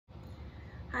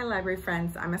Hi library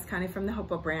friends, I'm Miss Connie from the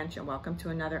Hopewell branch and welcome to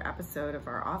another episode of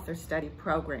our author study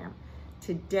program.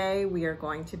 Today we are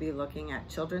going to be looking at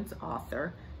children's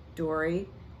author Dori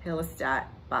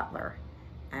Butler,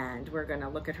 and we're going to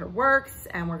look at her works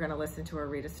and we're going to listen to her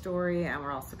read a story, and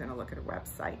we're also going to look at her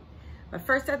website. But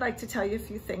first I'd like to tell you a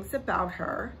few things about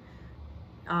her.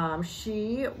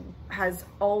 She has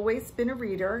always been a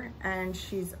reader and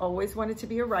she's always wanted to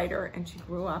be a writer, and she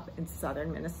grew up in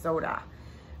southern Minnesota.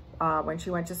 When she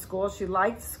went to school, she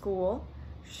liked school.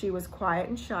 She was quiet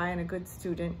and shy and a good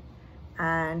student,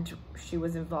 and she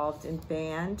was involved in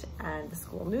band and the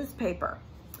school newspaper.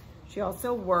 She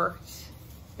also worked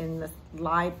in the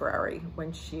library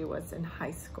when she was in high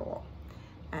school,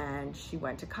 and she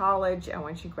went to college, and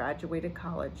when she graduated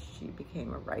college, she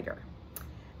became a writer.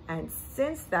 And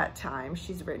since that time,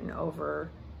 she's written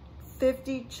over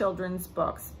 50 children's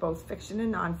books, both fiction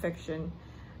and nonfiction.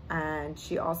 And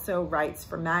she also writes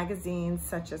for magazines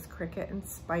such as Cricket and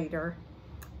Spider.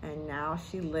 And now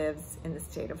she lives in the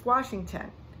state of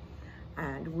Washington.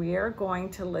 And we're going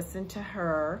to listen to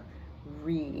her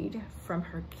read from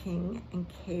her King and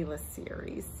Kayla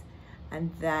series.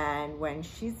 And then when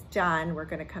she's done, we're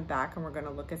going to come back and we're going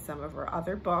to look at some of her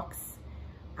other books,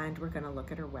 and we're going to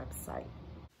look at her website.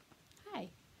 Hi,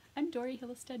 I'm Dori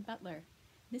Butler.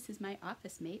 This is my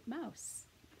office mate, Mouse.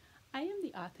 I am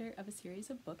the author of a series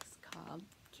of books called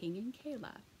King and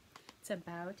Kayla. It's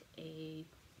about a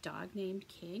dog named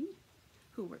King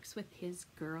who works with his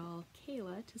girl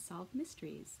Kayla to solve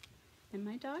mysteries. And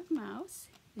my dog Mouse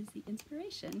is the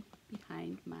inspiration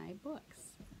behind my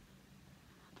books.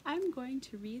 I'm going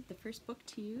to read the first book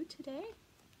to you today.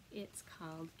 It's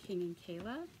called King and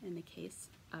Kayla in the Case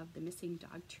of the Missing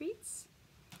Dog Treats,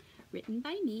 written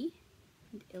by me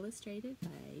and illustrated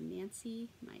by Nancy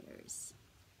Myers.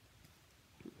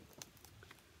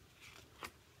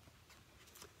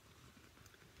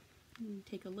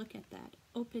 Take a look at that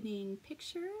opening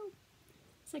picture.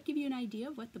 Does that give you an idea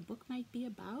of what the book might be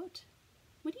about?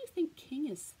 What do you think King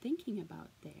is thinking about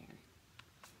there?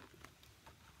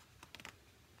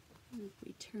 If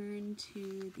we turn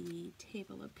to the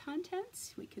table of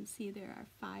contents, we can see there are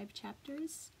 5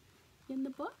 chapters in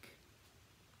the book.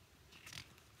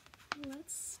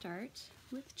 Let's start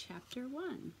with chapter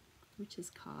 1, which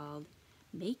is called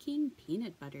Making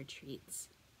Peanut Butter Treats.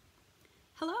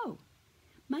 Hello.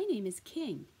 My name is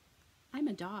King. I'm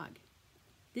a dog.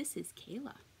 This is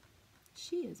Kayla.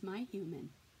 She is my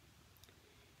human.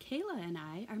 Kayla and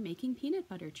I are making peanut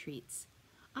butter treats.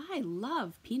 I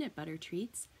love peanut butter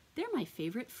treats. They're my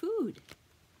favorite food.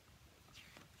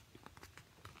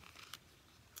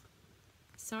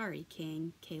 Sorry,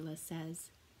 King, Kayla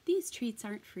says. These treats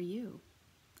aren't for you.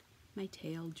 My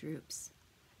tail droops.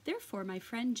 They're for my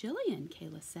friend Jillian,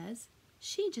 Kayla says.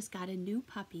 She just got a new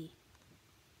puppy.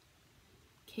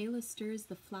 Kayla stirs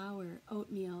the flour,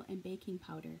 oatmeal, and baking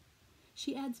powder.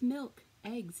 She adds milk,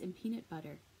 eggs, and peanut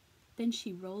butter. Then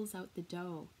she rolls out the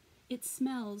dough. It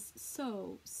smells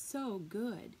so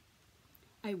good.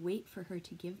 I wait for her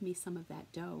to give me some of that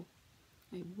dough.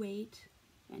 I wait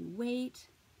and wait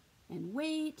and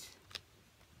wait.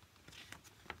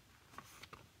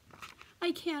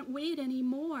 I can't wait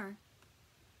anymore.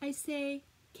 I say,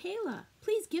 Kayla,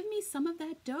 please give me some of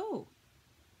that dough.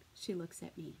 She looks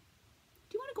at me.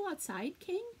 Do you want to go outside,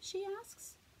 King? She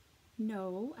asks.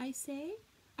 No, I say.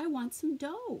 I want some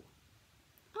dough.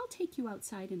 I'll take you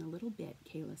outside in a little bit,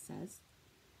 Kayla says.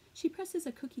 She presses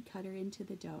a cookie cutter into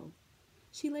the dough.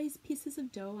 She lays pieces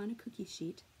of dough on a cookie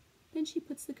sheet. Then she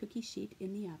puts the cookie sheet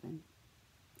in the oven.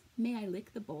 May I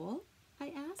lick the bowl?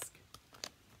 I ask.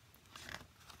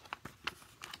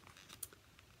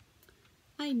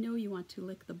 I know you want to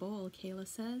lick the bowl, Kayla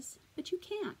says, but you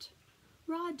can't.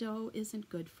 Raw dough isn't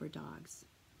good for dogs.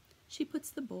 She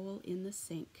puts the bowl in the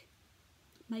sink.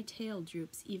 My tail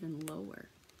droops even lower.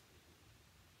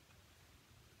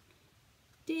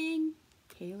 Ding!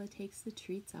 Kayla takes the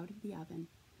treats out of the oven.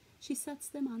 She sets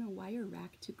them on a wire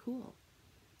rack to cool.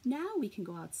 Now we can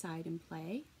go outside and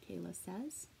play, Kayla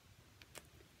says.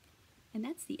 And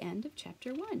that's the end of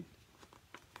chapter 1.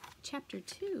 Chapter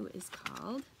 2 is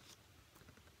called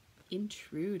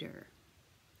Intruder.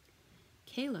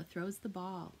 Kayla throws the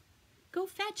ball. Go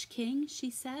fetch, King, she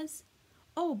says.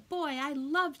 Oh boy, I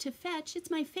love to fetch.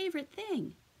 It's my favorite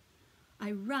thing.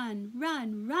 I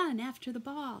run after the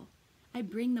ball. I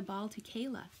bring the ball to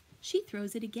Kayla. She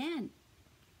throws it again.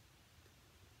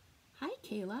 Hi,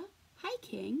 Kayla. Hi,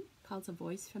 King, calls a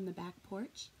voice from the back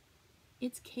porch.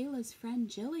 It's Kayla's friend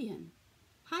Jillian.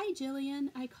 Hi,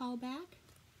 Jillian, I call back.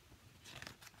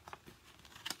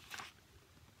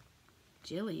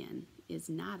 Jillian is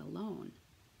not alone.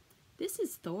 This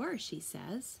is Thor, she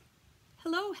says.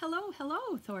 "Hello, hello,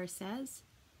 hello," Thor says.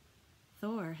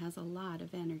 Thor has a lot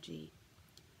of energy.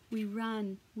 We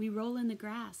run, we roll in the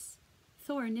grass.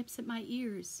 Thor nips at my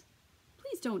ears.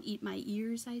 "Please don't eat my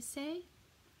ears," I say.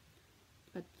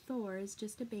 But Thor is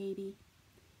just a baby.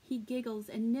 He giggles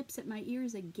and nips at my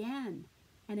ears again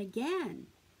and again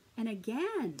and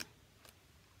again.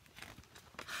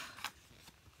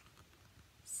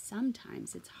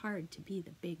 Sometimes it's hard to be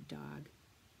the big dog.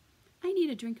 "I need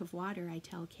a drink of water," I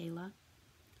tell Kayla.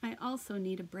 I also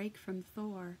need a break from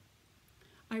Thor.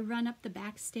 I run up the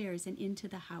back stairs and into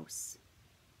the house.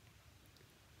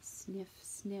 Sniff,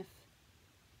 sniff.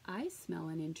 I smell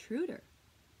an intruder.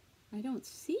 I don't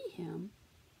see him,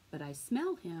 but I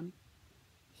smell him.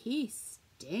 He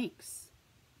stinks.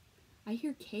 I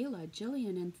hear Kayla,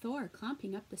 Jillian, and Thor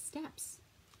clomping up the steps.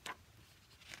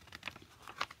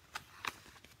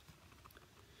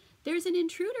 "There's an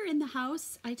intruder in the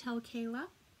house," I tell Kayla.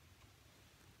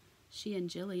 She and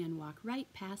Jillian walk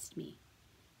right past me.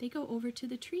 They go over to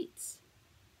the treats.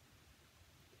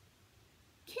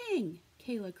 "King,"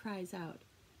 Kayla cries out,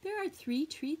 "there are 3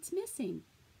 treats missing.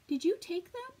 Did you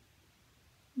take them?"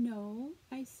 "No,"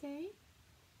 I say,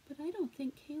 but I don't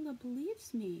think Kayla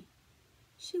believes me.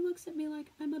 She looks at me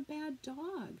like I'm a bad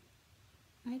dog.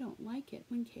 I don't like it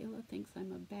when Kayla thinks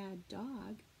I'm a bad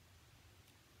dog.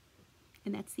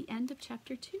 And that's the end of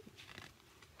chapter 2.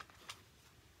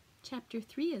 Chapter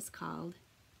 3 is called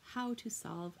How to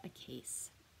Solve a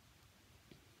Case.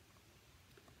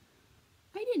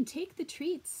 "I didn't take the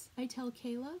treats," I tell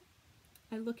Kayla.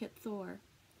 I look at Thor.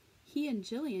 He and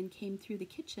Jillian came through the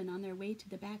kitchen on their way to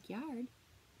the backyard.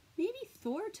 Maybe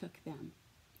Thor took them.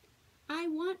 "I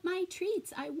want my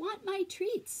treats! I want my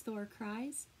treats!" Thor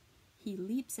cries. He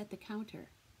leaps at the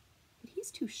counter, but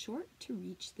he's too short to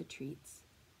reach the treats,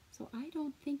 so I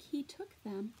don't think he took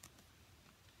them.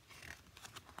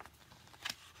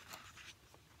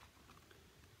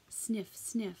 Sniff,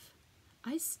 sniff.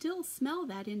 I still smell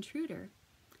that intruder.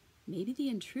 Maybe the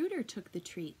intruder took the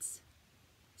treats.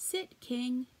 "Sit,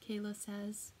 King," Kayla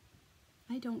says.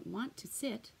 I don't want to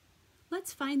sit.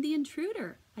 "Let's find the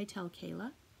intruder," I tell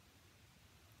Kayla.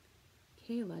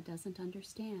 Kayla doesn't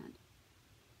understand.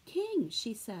 "King,"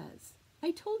 she says,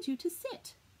 "I told you to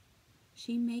sit."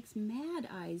 She makes mad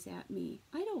eyes at me.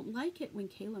 I don't like it when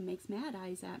Kayla makes mad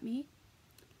eyes at me.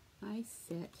 I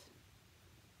sit.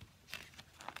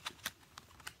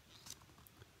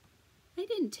 "I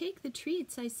didn't take the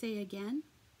treats," I say again.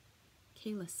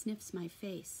 Kayla sniffs my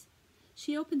face.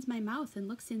 She opens my mouth and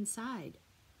looks inside.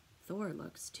 Thor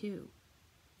looks too.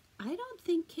 "I don't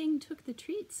think King took the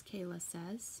treats," Kayla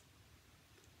says.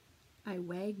 I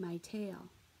wag my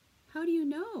tail. "How do you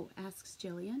know?" asks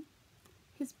Jillian.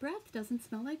 "His breath doesn't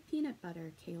smell like peanut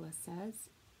butter," Kayla says.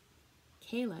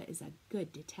 Kayla is a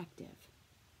good detective.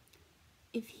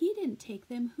 "If he didn't take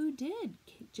them, who did?"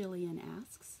 Jillian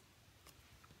asks.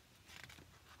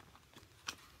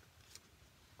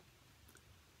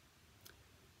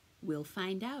 "We'll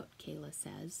find out," Kayla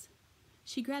says.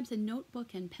 She grabs a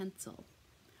notebook and pencil.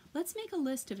 "Let's make a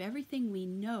list of everything we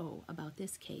know about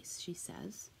this case," she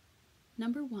says.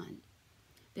 Number 1,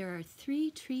 there are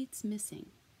 3 treats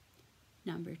missing.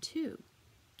 Number 2,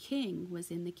 King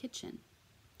was in the kitchen.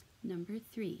 Number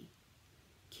 3,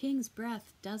 King's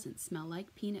breath doesn't smell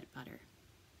like peanut butter.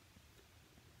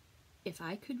 If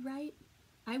I could write,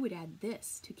 I would add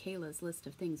this to Kayla's list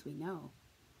of things we know.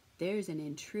 There's an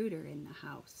intruder in the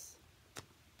house.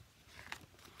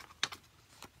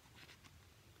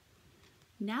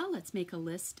 Now let's make a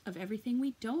list of everything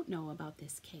we don't know about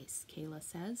this case, Kayla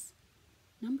says.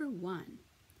 Number 1,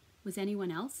 was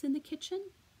anyone else in the kitchen?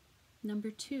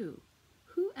 Number 2,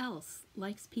 who else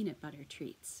likes peanut butter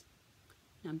treats?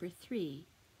 Number 3,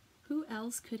 who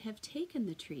else could have taken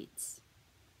the treats?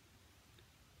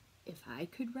 If I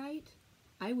could write,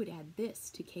 I would add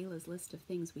this to Kayla's list of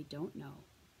things we don't know.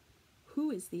 Who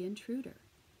is the intruder?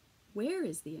 Where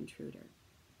is the intruder?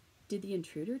 Did the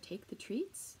intruder take the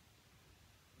treats?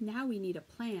 Now we need a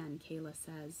plan, Kayla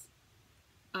says.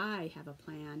 I have a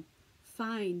plan.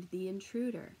 Find the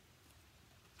intruder.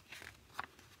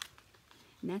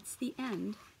 And that's the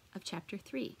end of chapter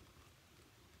 3.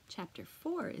 Chapter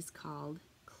 4 is called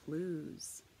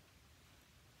Clues.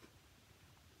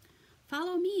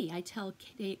 Follow me, I tell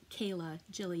Kayla,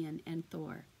 Jillian, and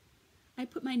Thor. I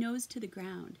put my nose to the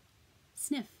ground.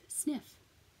 Sniff, sniff.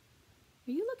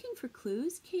 Are you looking for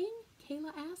clues, King?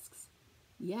 Kayla asks.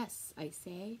 Yes, I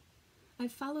say. I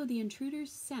follow the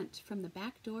intruder's scent from the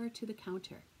back door to the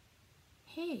counter.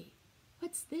 Hey,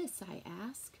 what's this? I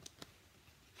ask.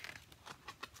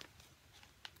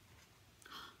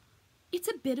 It's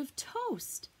a bit of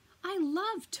toast. I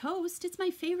love toast. It's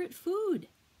my favorite food.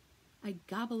 I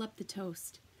gobble up the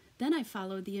toast. Then I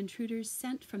follow the intruder's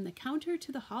scent from the counter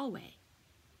to the hallway.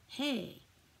 Hey,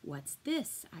 what's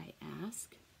this? I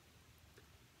ask.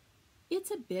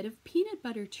 It's a bit of peanut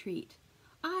butter treat.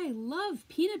 I love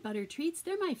peanut butter treats.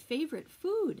 They're my favorite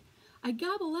food. I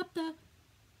gobble up the...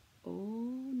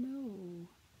 Oh no,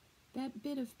 that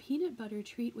bit of peanut butter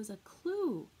treat was a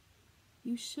clue.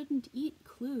 You shouldn't eat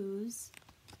clues.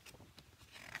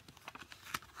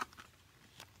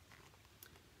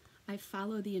 I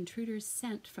follow the intruder's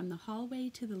scent from the hallway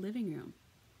to the living room.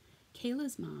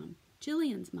 Kayla's mom,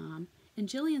 Jillian's mom, and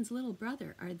Jillian's little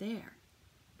brother are there.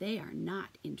 They are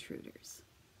not intruders.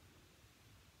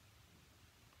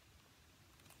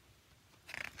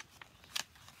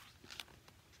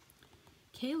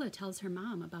 Kayla tells her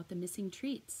mom about the missing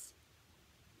treats.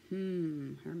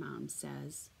 Her mom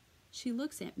says. She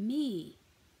looks at me.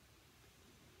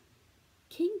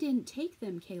 King didn't take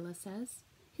them, Kayla says.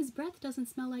 His breath doesn't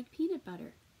smell like peanut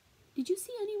butter. Did you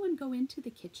see anyone go into the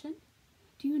kitchen?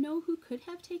 Do you know who could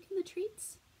have taken the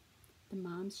treats? The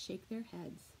moms shake their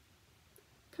heads.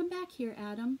 Come back here,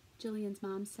 Adam, Jillian's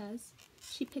mom says.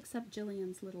 She picks up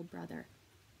Jillian's little brother.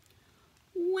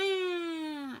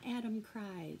 Wah! Adam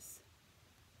cries.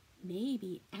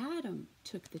 Maybe Adam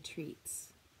took the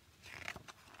treats.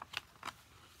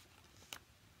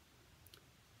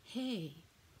 Hey,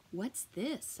 what's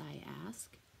this? I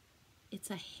ask. It's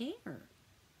a hair,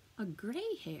 a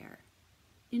gray hair.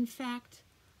 In fact,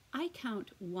 I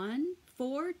count 1,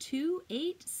 4, 2,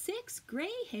 8, 6 gray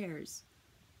hairs.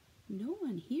 No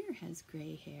one here has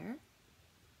gray hair.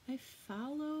 I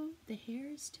follow the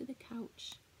hairs to the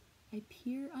couch. I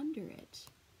peer under it.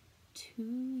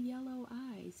 2 yellow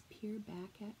eyes peer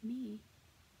back at me.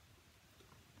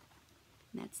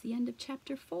 And that's the end of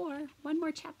chapter 4. One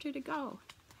more chapter to go.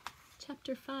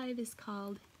 Chapter 5 is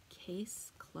called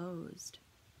Case Closed.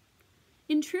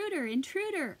 Intruder,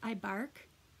 intruder, I bark.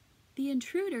 The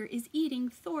intruder is eating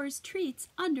Thor's treats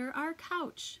under our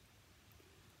couch.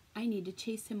 I need to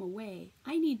chase him away.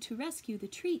 I need to rescue the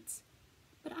treats,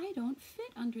 but I don't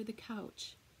fit under the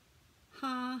couch.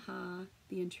 Ha ha,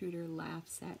 the intruder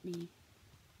laughs at me.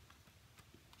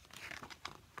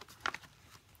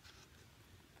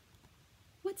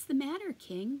 What's the matter,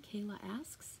 King? Kayla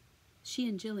asks. She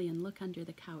and Jillian look under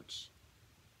the couch.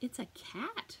 It's a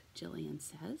cat, Jillian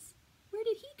says. Where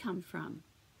did he come from?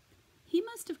 He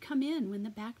must have come in when the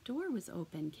back door was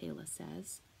open, Kayla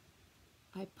says.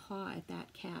 I paw at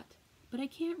that cat, but I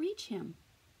can't reach him.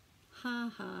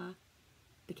 Ha ha.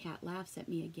 The cat laughs at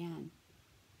me again.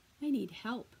 I need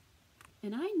help,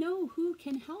 and I know who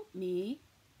can help me.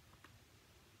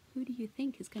 Who do you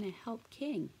think is going to help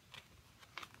King?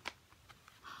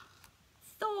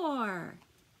 Thor!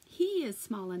 He is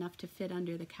small enough to fit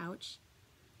under the couch.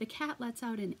 The cat lets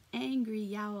out an angry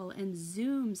yowl and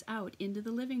zooms out into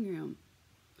the living room.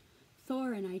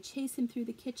 Thor and I chase him through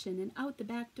the kitchen and out the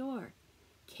back door.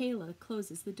 Kayla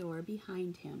closes the door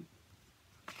behind him.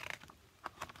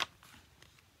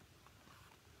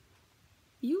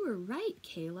 You were right,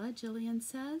 Kayla, Jillian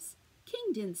says.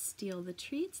 King didn't steal the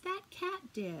treats, that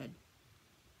cat did.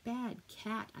 Bad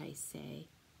cat, I say.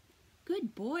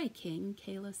 Good boy, King,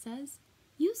 Kayla says.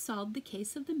 You solved the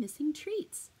case of the missing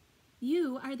treats.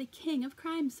 You are the king of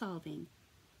crime solving.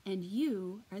 And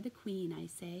you are the queen, I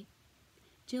say.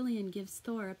 Jillian gives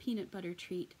Thor a peanut butter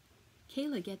treat.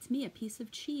 Kayla gets me a piece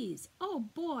of cheese. Oh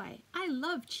boy, I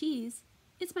love cheese.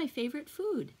 It's my favorite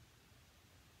food.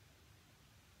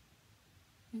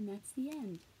 And that's the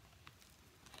end.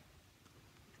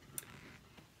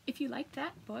 If you like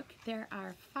that book, there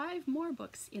are 5 more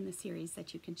books in the series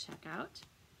that you can check out.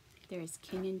 There's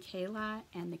King and Kayla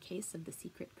and the Case of the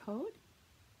Secret Code.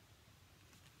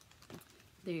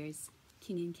 There's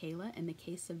King and Kayla and the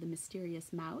Case of the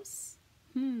Mysterious Mouse.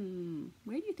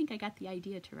 Where do you think I got the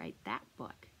idea to write that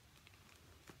book?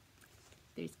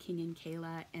 There's King and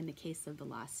Kayla and the Case of the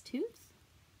Lost Tooth.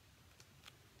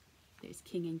 There's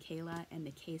King and Kayla and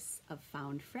the Case of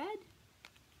Found Fred.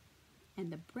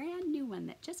 And the brand new one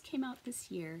that just came out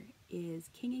this year is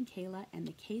King and Kayla and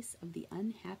the Case of the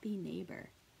Unhappy Neighbor.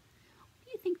 What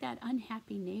do you think that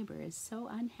unhappy neighbor is so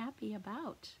unhappy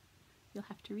about? You'll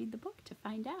have to read the book to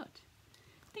find out.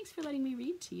 Thanks for letting me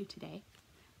read to you today.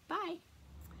 Bye.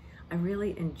 I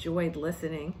really enjoyed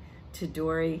listening to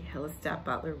Dori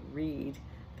Butler read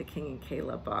the King and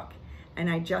Kayla book. And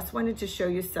I just wanted to show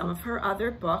you some of her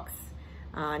other books.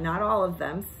 Not all of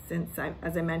them, since,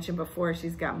 as I mentioned before,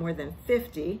 she's got more than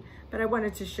 50, but I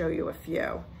wanted to show you a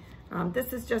few.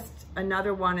 This is just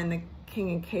another one in the King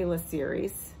and Kayla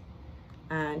series.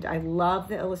 And I love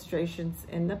the illustrations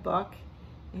in the book.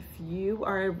 If you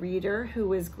are a reader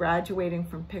who is graduating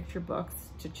from picture books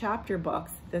to chapter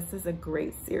books, this is a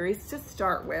great series to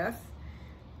start with.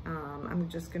 I'm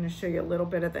just going to show you a little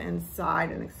bit of the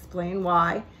inside and explain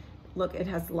why. Look, it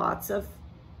has lots of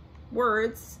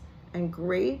words and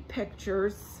great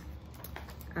pictures,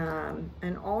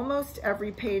 and almost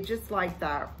every page is like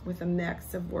that with a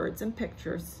mix of words and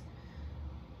pictures.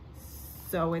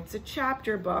 So it's a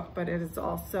chapter book, but it is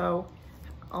also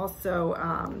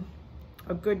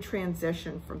a good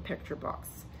transition from picture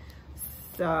books.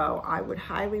 So I would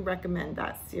highly recommend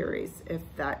that series if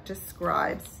that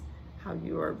describes how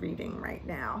you are reading right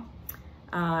now.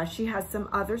 She has some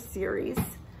other series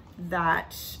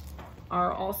that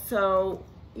are also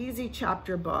easy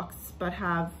chapter books, but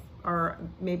are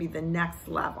maybe the next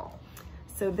level.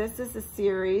 So this is a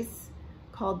series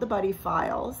called The Buddy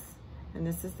Files, and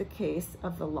this is the case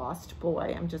of the lost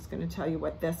boy. I'm just going to tell you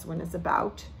what this one is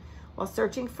about. While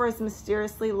searching for his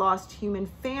mysteriously lost human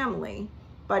family,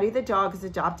 Buddy the dog is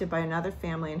adopted by another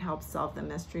family and helps solve the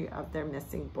mystery of their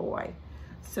missing boy.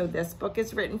 So this book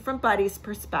is written from Buddy's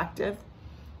perspective,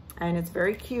 and it's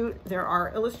very cute. There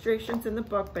are illustrations in the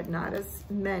book, but not as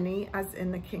many as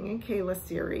in the King and Kayla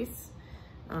series.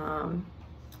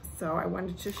 So I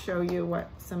wanted to show you what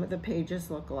some of the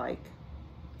pages look like.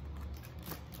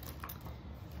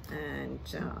 And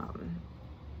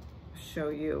show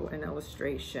you an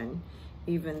illustration,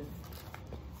 even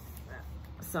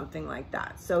something like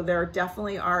that. So there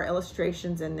definitely are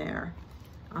illustrations in there,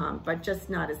 but just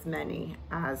not as many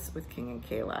as with King and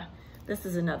Kayla. This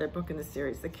is another book in the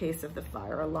series, The Case of the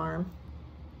Fire Alarm.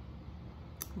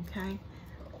 Okay,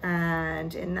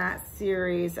 and in that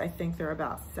series, I think there are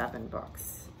about 7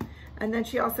 books. And then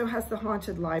she also has The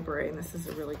Haunted Library, and this is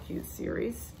a really cute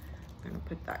series. I'm gonna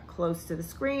put that close to the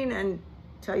screen and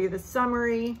tell you the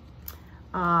summary.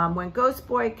 When Ghost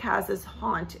Boy Kaz's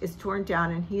haunt is torn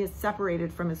down and he is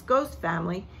separated from his ghost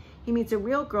family, he meets a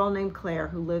real girl named Claire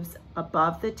who lives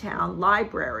above the town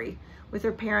library with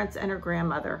her parents and her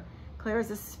grandmother. Claire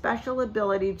has a special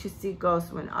ability to see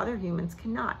ghosts when other humans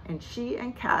cannot, and she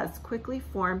and Kaz quickly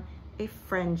form a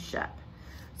friendship.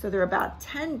 So there are about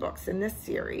 10 books in this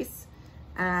series,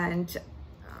 and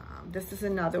this is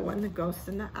another one, The Ghost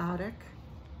in the Attic.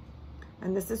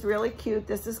 And this is really cute.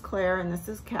 This is Claire and this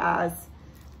is Kaz.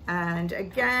 And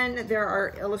again, there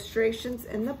are illustrations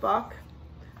in the book.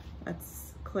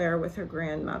 That's Claire with her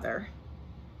grandmother.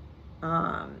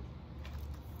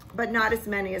 But not as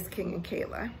many as King and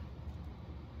Kayla.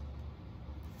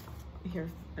 Here's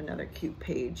another cute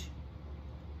page.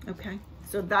 Okay,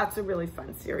 so that's a really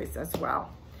fun series as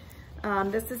well.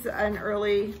 This is an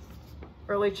early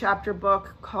chapter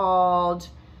book called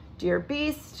Dear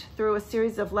Beast. Through a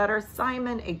series of letters,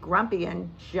 Simon, a grumpy and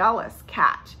jealous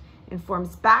cat,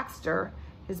 informs Baxter,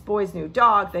 his boy's new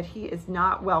dog, that he is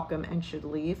not welcome and should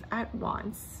leave at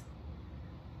once.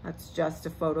 That's just a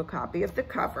photocopy of the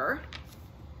cover.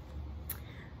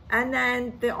 And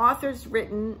then the author's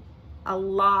written a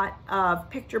lot of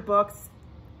picture books,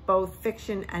 both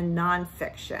fiction and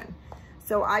nonfiction.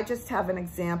 So I just have an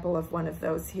example of one of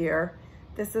those here.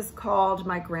 This is called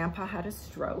My Grandpa Had a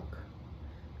Stroke.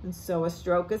 And so a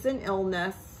stroke is an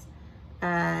illness,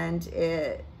 and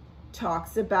it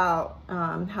talks about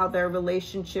how their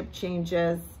relationship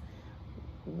changes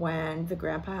when the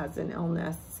grandpa has an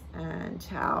illness, and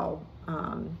how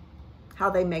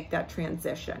they make that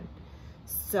transition.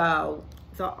 So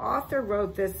the author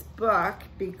wrote this book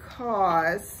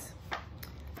because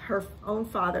her own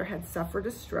father had suffered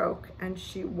a stroke, and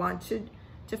she wanted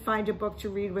to find a book to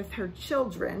read with her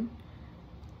children,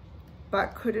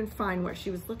 but couldn't find what she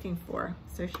was looking for.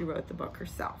 So she wrote the book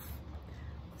herself.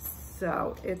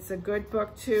 So it's a good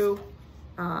book to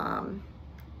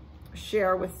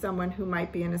share with someone who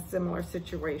might be in a similar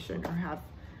situation or have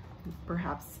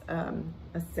perhaps a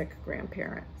sick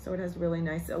grandparent. So it has really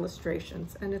nice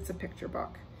illustrations, and it's a picture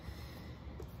book.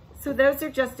 So those are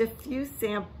just a few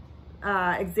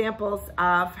examples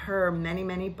of her many,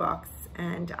 many books,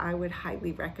 and I would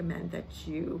highly recommend that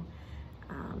you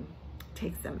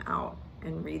take them out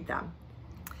and read them.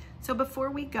 So before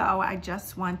we go, I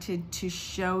just wanted to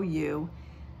show you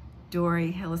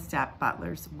Dori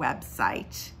Butler's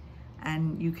website,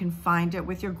 and you can find it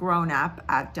with your grown-up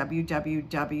at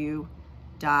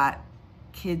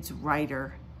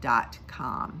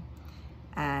www.kidswriter.com.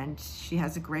 And she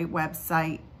has a great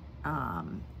website.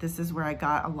 This is where I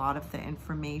got a lot of the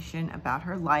information about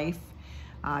her life.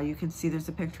 You can see there's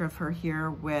a picture of her here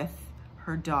with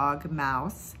her dog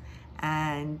Mouse,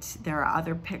 and there are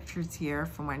other pictures here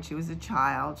from when she was a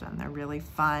child, and they're really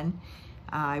fun.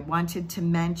 I wanted to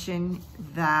mention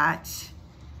that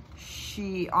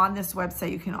on this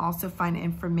website, you can also find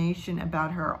information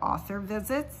about her author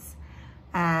visits.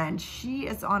 And she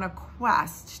is on a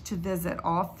quest to visit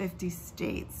all 50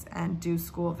 states and do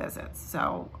school visits.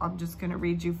 So I'm just gonna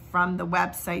read you from the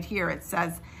website here. It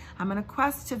says, I'm on a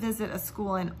quest to visit a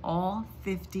school in all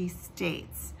 50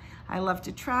 states. I love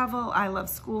to travel, I love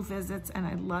school visits, and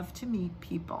I love to meet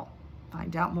people.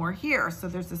 Find out more here. So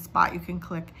there's a spot you can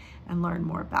click and learn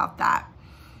more about that.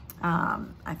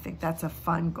 I think that's a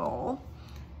fun goal.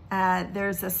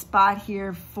 There's a spot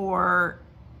here for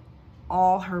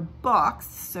all her books,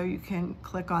 so you can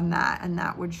click on that and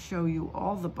that would show you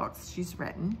all the books she's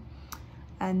written.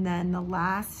 And then the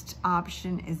last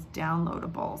option is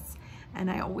downloadables. And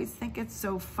I always think it's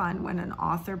so fun when an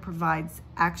author provides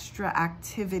extra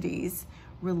activities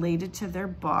related to their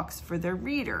books for their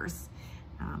readers.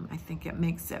 I think it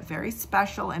makes it very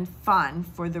special and fun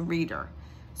for the reader.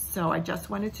 So I just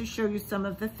wanted to show you some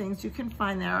of the things you can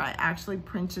find there. I actually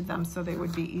printed them so they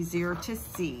would be easier to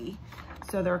see.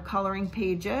 So there are coloring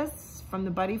pages from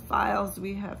the Buddy files.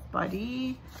 We have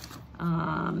Buddy.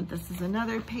 This is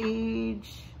another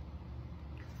page,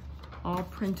 all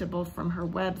printable from her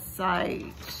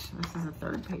website. This is a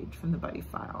third page from the Buddy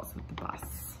files with the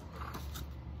bus.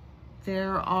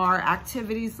 There are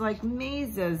activities like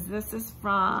mazes. This is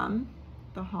from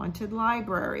the Haunted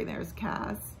Library. There's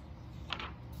Kaz.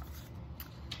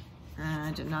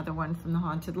 And another one from the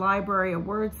Haunted Library, a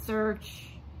word search.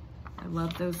 I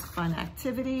love those fun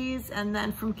activities. And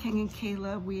then from King and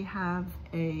Kayla, we have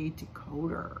a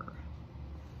decoder.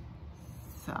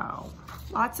 So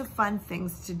lots of fun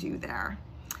things to do there.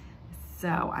 So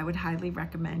I would highly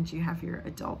recommend you have your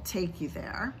adult take you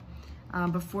there.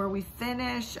 Before we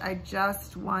finish, I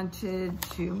just wanted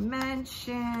to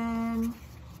mention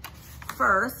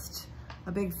first,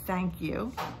 a big thank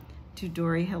you to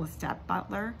Dori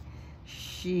Butler.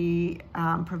 She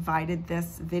provided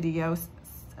this video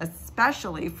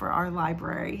especially for our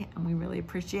library, and we really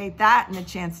appreciate that and a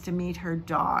chance to meet her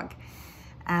dog.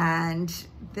 And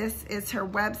this is her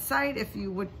website. If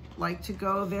you would like to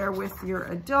go there with your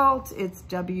adult, it's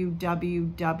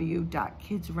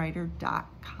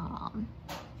www.kidswriter.com.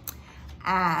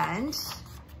 And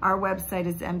our website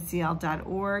is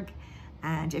mcl.org.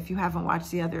 And if you haven't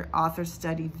watched the other author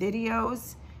study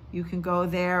videos, you can go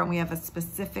there, and we have a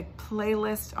specific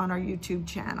playlist on our YouTube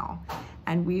channel.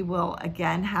 And we will,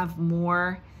 again, have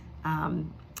more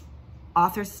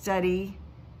author study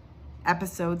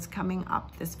episodes coming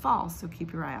up this fall. So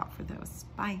keep your eye out for those.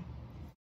 Bye.